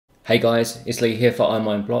Hey guys, it's Lee here for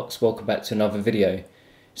iMineBlocks. Welcome back to another video.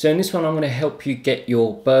 So in this one I'm going to help you get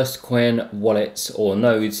your Burstcoin wallets or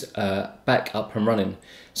nodes back up and running.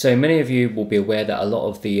 So many of you will be aware that a lot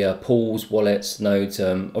of the pools, wallets, nodes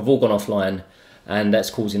have all gone offline, and that's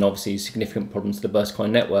causing obviously significant problems to the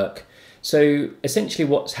Burstcoin network. So essentially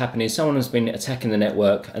what's happened is someone has been attacking the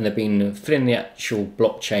network and they've been filling the actual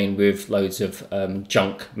blockchain with loads of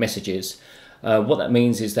junk messages. What that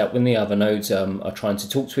means is that when the other nodes are trying to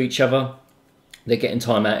talk to each other, they're getting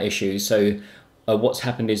timeout issues. So what's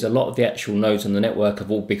happened is a lot of the actual nodes on the network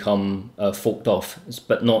have all become forked off,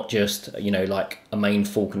 but not just, you know, like a main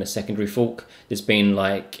fork and a secondary fork. There's been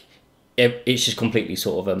like, it's just completely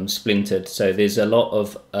sort of splintered. So there's a lot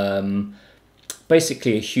of,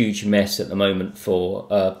 basically a huge mess at the moment for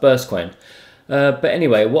Burstcoin. But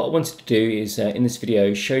anyway, what I wanted to do is in this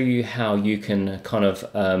video show you how you can kind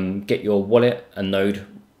of get your wallet and node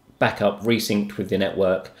back up, resynced with the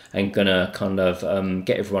network, and gonna kind of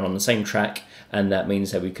get everyone on the same track, and that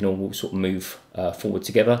means that we can all sort of move forward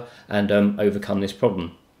together and overcome this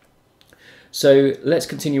problem. So let's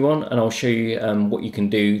continue on, and I'll show you what you can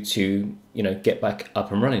do to, you know, get back up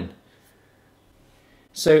and running.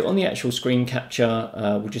 So on the actual screen capture,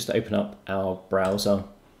 we'll just open up our browser.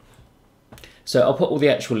 So I'll put all the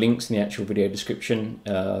actual links in the actual video description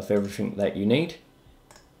for everything that you need.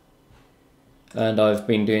 And I've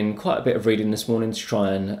been doing quite a bit of reading this morning to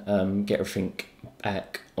try and get everything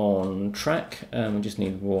back on track. I just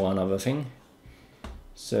need one other thing.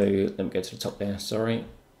 So let me go to the top there, sorry.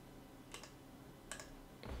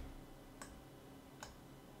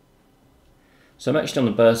 So I'm actually on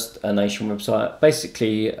the Burst Nation website,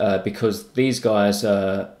 basically because these guys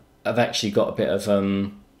have actually got a bit of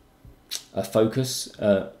a focus,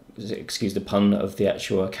 excuse the pun of the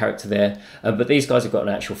actual character there, but these guys have got an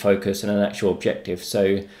actual focus and an actual objective.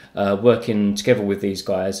 So working together with these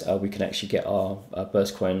guys, we can actually get our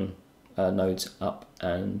Burstcoin nodes up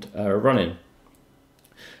and running.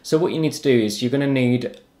 So what you need to do is you're going to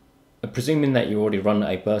need, presuming that you already run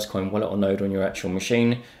a Burstcoin wallet or node on your actual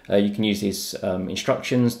machine, you can use these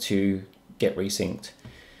instructions to get resynced.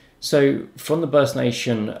 So from the Burst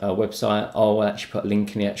Nation website, I'll actually put a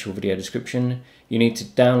link in the actual video description. You need to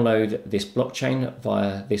download this blockchain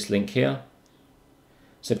via this link here.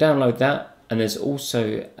 So download that, and there's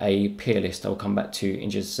also a peer list I'll come back to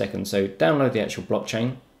in just a second. So download the actual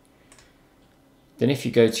blockchain. Then if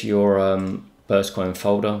you go to your Burstcoin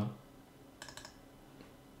folder,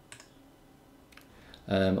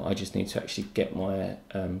 I just need to actually get my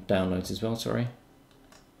downloads as well, sorry.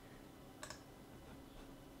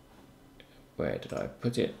 Where did I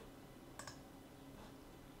put it?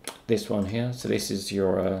 This one here. So this is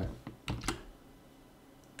your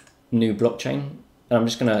new blockchain. And I'm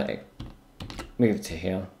just going to move it to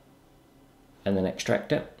here and then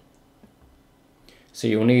extract it. So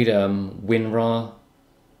you'll need WinRAR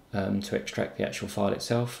to extract the actual file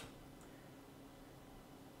itself.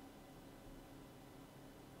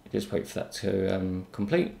 Just wait for that to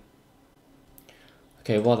complete.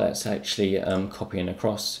 Okay, while that's actually copying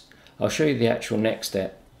across, I'll show you the actual next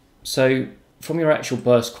step. So from your actual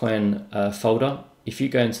Burstcoin folder, if you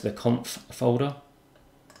go into the conf folder,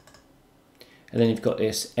 and then you've got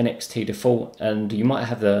this nxt-default, and you might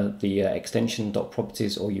have the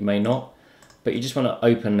extension.properties or you may not, but you just want to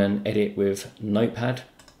open and edit with Notepad.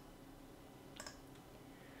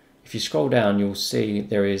 If you scroll down, you'll see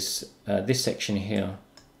there is this section here,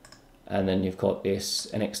 and then you've got this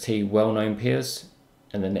nxt well-known peers,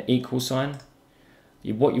 and then the equal sign.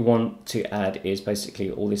 What you want to add is basically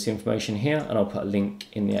all this information here, and I'll put a link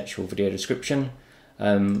in the actual video description,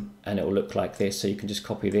 and it will look like this. So you can just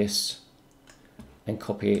copy this and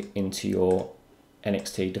copy it into your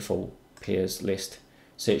nxt-default peers list.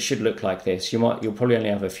 So it should look like this. You'll probably only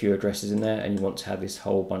have a few addresses in there, and you want to have this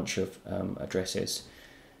whole bunch of addresses.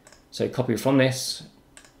 So copy from this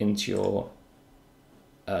into your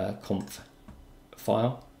conf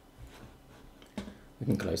file. We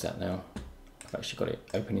can close that now. I've actually got it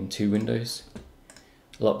open in 2 windows.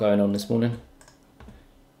 A lot going on this morning.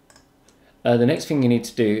 The next thing you need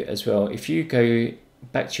to do as well, if you go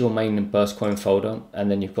back to your main Burstcoin folder, and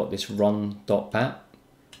then you've got this run.bat,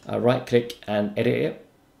 right click and edit it.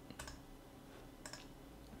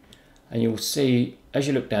 And you'll see, as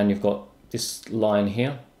you look down, you've got this line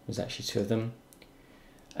here. There's actually 2 of them.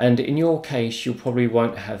 And in your case, you probably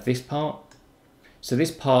won't have this part. So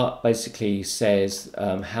this part basically says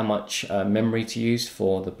how much memory to use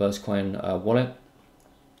for the Burstcoin wallet.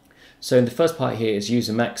 So the first part here is use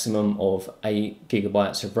a maximum of 8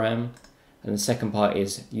 GB of RAM, and the second part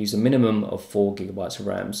is use a minimum of 4 GB of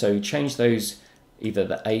RAM. So change those, either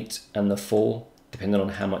the 8 and the 4, depending on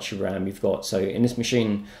how much RAM you've got. So in this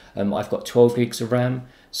machine, I've got 12 gigs of RAM,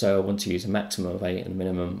 so I want to use a maximum of 8 and a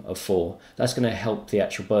minimum of 4. That's going to help the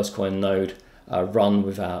actual Burstcoin node run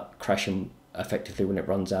without crashing effectively when it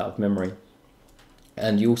runs out of memory.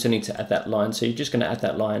 And you also need to add that line, so you're just going to add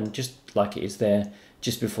that line just like it is there,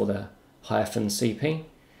 just before the -CP.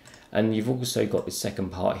 And you've also got this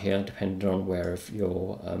second part here, depending on where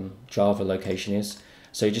your Java location is.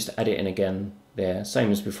 So you just add it in again there,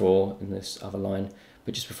 same as before in this other line,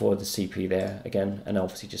 but just before the CP there again, and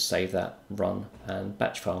obviously just save that run and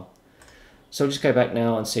batch file. So we'll just go back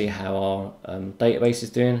now and see how our database is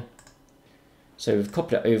doing. So we've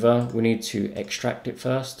copied it over, we need to extract it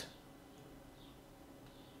first.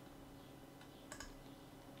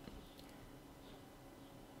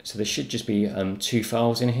 So there should just be 2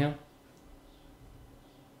 files in here.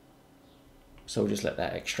 So we'll just let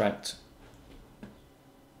that extract.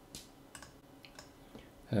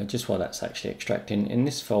 Just while that's actually extracting, in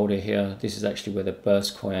this folder here, this is actually where the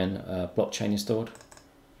Burstcoin blockchain is stored.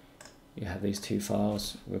 You have these 2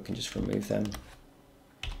 files, we can just remove them,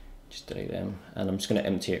 just delete them, and I'm just going to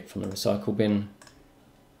empty it from the recycle bin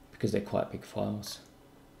because they're quite big files.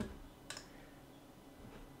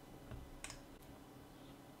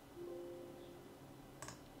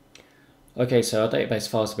 Okay, so our database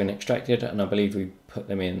files have been extracted, and I believe we put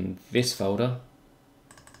them in this folder.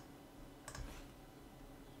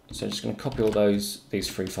 So I'm just going to copy all these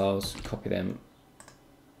 3 files, copy them,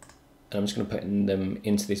 and I'm just going to put them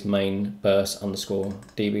into this main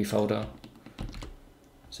burst_db folder.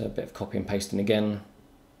 So a bit of copy and pasting again.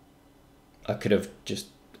 I could have just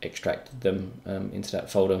extracted them into that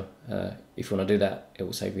folder. If you want to do that, it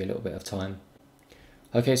will save you a little bit of time.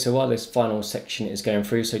 Okay, so while this final section is going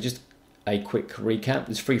through, so just a quick recap.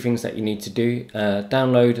 There's 3 things that you need to do.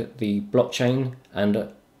 Download the blockchain and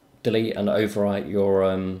delete and overwrite your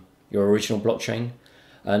original blockchain.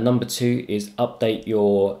 Number 2 is update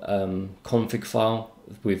your config file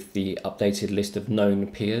with the updated list of known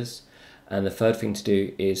peers. And the 3rd thing to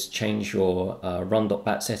do is change your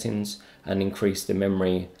run.bat settings and increase the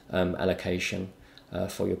memory allocation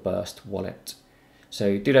for your Burst wallet.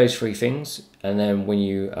 So do those 3 things, and then when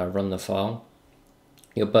you run the file,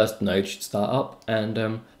 your Burst node should start up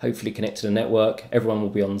and hopefully connect to the network. Everyone will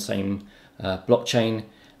be on the same blockchain,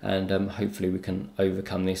 and hopefully we can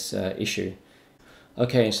overcome this issue.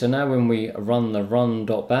 Okay, so now when we run the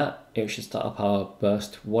run.bat, it should start up our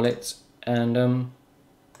Burst wallet, and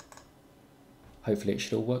hopefully it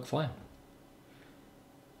should all work fine.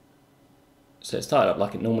 So it started up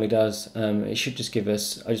like it normally does. It should just give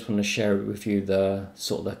us, I just want to share it with you, the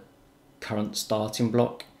sort of the current starting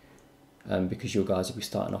block, because you guys will be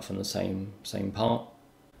starting off on the same part.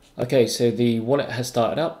 Okay, so the wallet has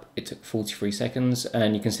started up. It took 43 seconds,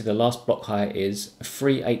 and you can see the last block height is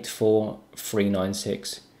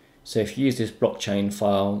 384,396. So if you use this blockchain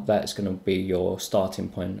file, that's going to be your starting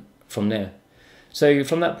point from there. So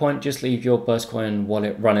from that point, just leave your Burstcoin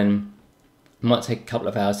wallet running. It might take a couple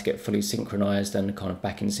of hours to get fully synchronized and kind of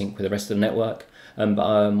back in sync with the rest of the network. But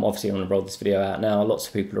obviously I'm going to roll this video out now. Lots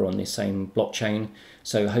of people are on this same blockchain,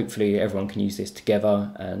 so hopefully everyone can use this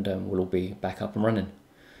together, and we'll all be back up and running.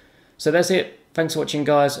 So that's it. Thanks for watching,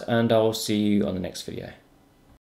 guys, and I'll see you on the next video.